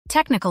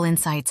Technical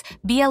Insights,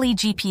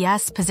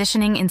 BLE-GPS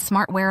Positioning in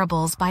Smart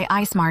Wearables by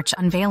iSmarch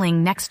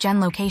unveiling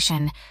next-gen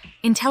location.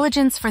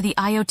 Intelligence for the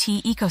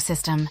IoT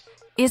ecosystem.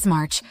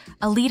 iSmarch,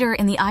 a leader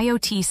in the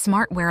IoT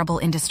smart wearable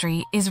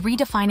industry, is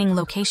redefining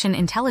location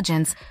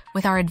intelligence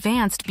with our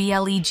advanced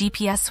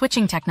BLE-GPS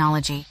switching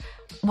technology.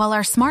 While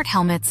our smart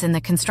helmets in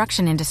the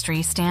construction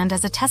industry stand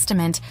as a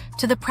testament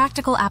to the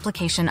practical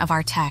application of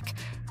our tech,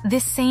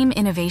 this same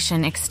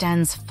innovation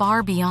extends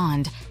far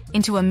beyond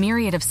into a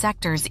myriad of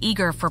sectors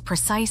eager for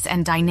precise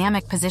and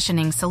dynamic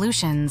positioning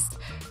solutions.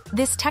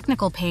 This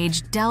technical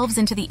page delves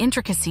into the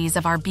intricacies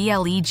of our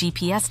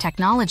BLE-GPS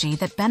technology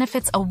that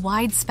benefits a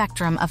wide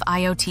spectrum of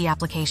IoT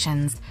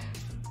applications.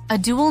 A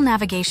dual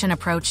navigation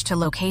approach to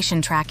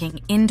location tracking,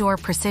 indoor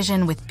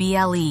precision with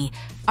BLE.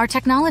 Our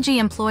technology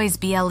employs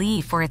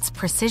BLE for its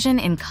precision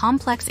in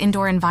complex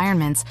indoor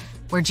environments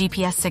where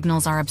GPS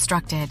signals are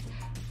obstructed.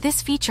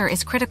 This feature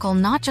is critical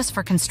not just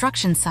for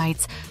construction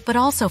sites, but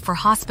also for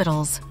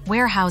hospitals,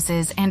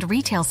 warehouses, and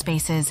retail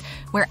spaces,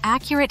 where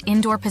accurate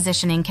indoor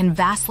positioning can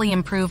vastly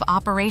improve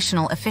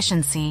operational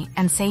efficiency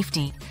and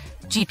safety.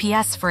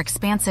 GPS for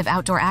expansive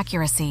outdoor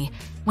accuracy.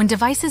 When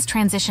devices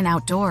transition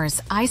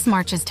outdoors,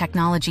 iSmarch's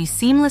technology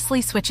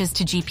seamlessly switches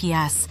to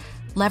GPS,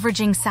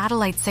 leveraging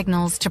satellite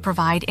signals to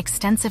provide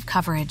extensive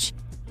coverage.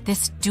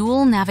 This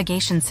dual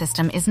navigation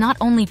system is not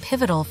only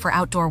pivotal for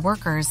outdoor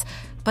workers,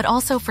 but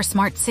also for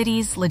smart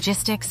cities,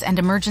 logistics, and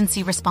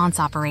emergency response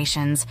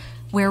operations,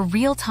 where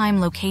real-time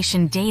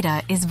location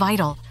data is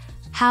vital.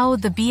 How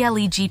the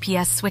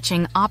BLE-GPS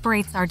switching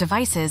operates. Our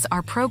devices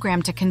are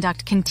programmed to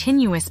conduct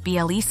continuous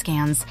BLE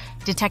scans,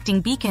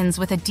 detecting beacons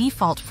with a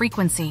default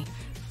frequency.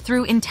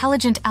 Through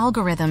intelligent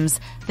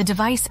algorithms, the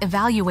device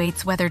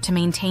evaluates whether to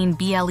maintain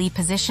BLE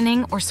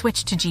positioning or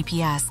switch to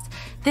GPS.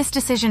 This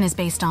decision is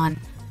based on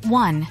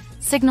 1.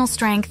 Signal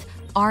strength,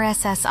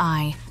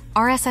 RSSI.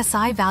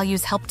 RSSI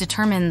values help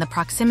determine the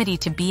proximity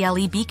to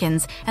BLE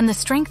beacons and the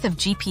strength of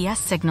GPS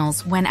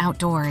signals when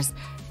outdoors.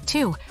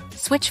 2.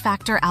 Switch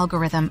factor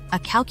algorithm, a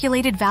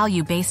calculated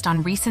value based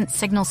on recent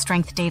signal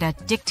strength data,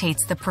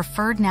 dictates the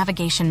preferred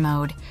navigation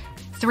mode.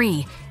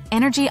 3.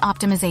 Energy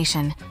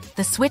optimization.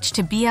 The switch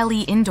to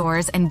BLE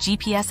indoors and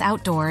GPS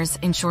outdoors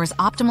ensures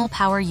optimal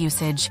power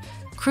usage,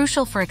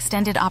 crucial for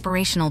extended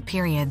operational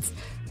periods.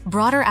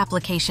 Broader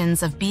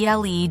applications of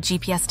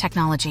BLE-GPS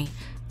technology.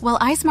 While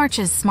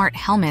iSmarch's smart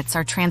helmets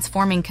are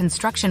transforming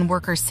construction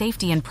worker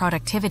safety and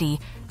productivity,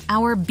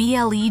 our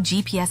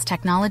BLE-GPS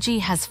technology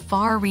has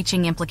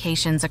far-reaching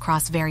implications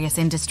across various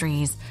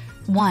industries.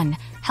 1.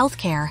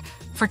 Healthcare,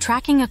 for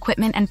tracking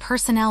equipment and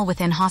personnel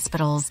within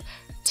hospitals.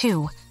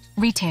 2.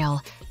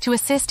 Retail, to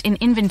assist in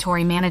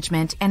inventory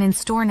management and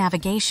in-store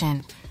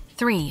navigation.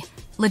 3.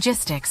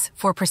 Logistics,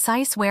 for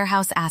precise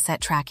warehouse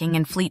asset tracking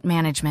and fleet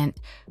management.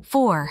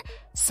 4.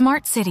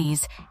 Smart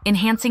cities,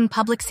 enhancing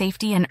public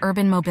safety and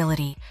urban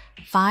mobility.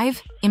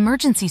 5.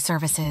 Emergency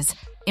services,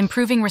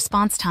 improving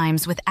response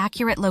times with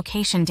accurate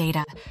location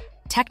data.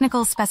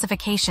 Technical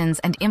specifications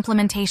and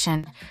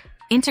implementation.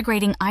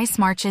 Integrating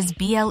iSmarch's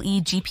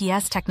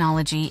BLE-GPS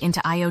technology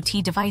into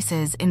IoT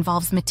devices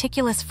involves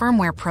meticulous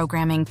firmware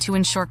programming to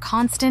ensure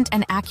constant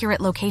and accurate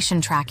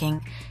location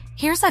tracking.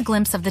 Here's a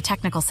glimpse of the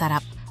technical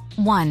setup.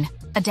 1.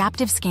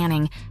 Adaptive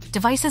scanning.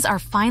 Devices are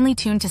finely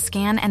tuned to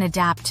scan and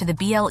adapt to the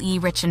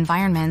BLE-rich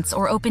environments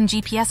or open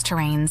GPS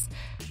terrains.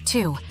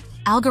 2.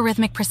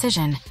 Algorithmic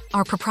precision.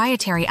 Our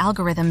proprietary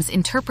algorithms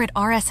interpret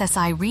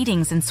RSSI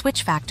readings and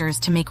switch factors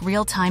to make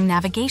real-time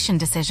navigation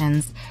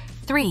decisions.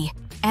 3.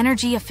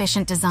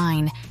 Energy-efficient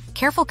design.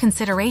 Careful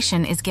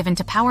consideration is given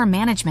to power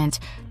management,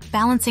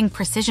 balancing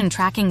precision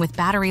tracking with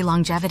battery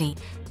longevity,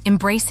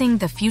 embracing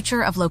the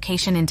future of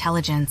location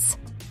intelligence.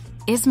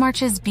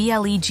 iSmarch's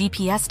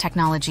BLE-GPS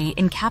technology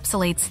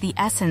encapsulates the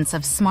essence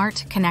of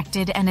smart,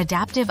 connected, and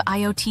adaptive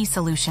IoT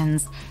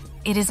solutions.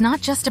 It is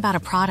not just about a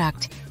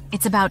product,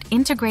 it's about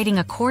integrating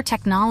a core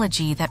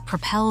technology that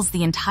propels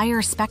the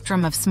entire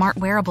spectrum of smart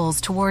wearables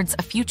towards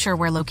a future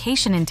where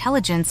location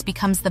intelligence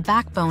becomes the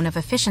backbone of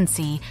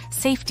efficiency,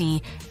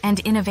 safety, and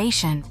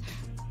innovation.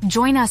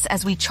 Join us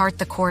as we chart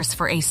the course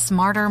for a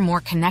smarter,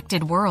 more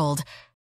connected world.